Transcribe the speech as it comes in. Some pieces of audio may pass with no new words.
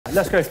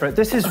Let's go for it.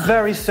 This is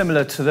very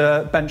similar to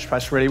the bench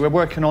press, really. We're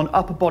working on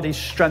upper body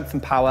strength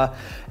and power.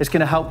 It's going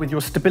to help with your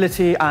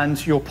stability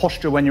and your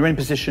posture when you're in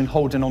position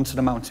holding onto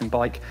the mountain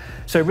bike.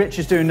 So Rich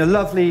is doing a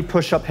lovely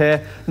push up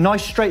here.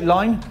 Nice straight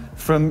line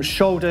from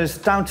shoulders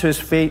down to his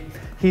feet.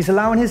 He's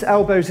allowing his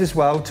elbows as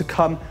well to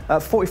come at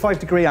a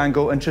 45-degree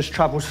angle and just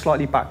travel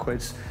slightly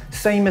backwards.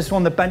 Same as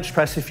on the bench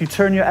press, if you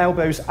turn your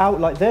elbows out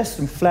like this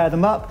and flare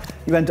them up,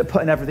 you end up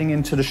putting everything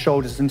into the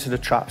shoulders, into the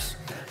traps.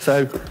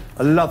 So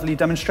a lovely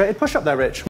demonstrated push-up there, Rich.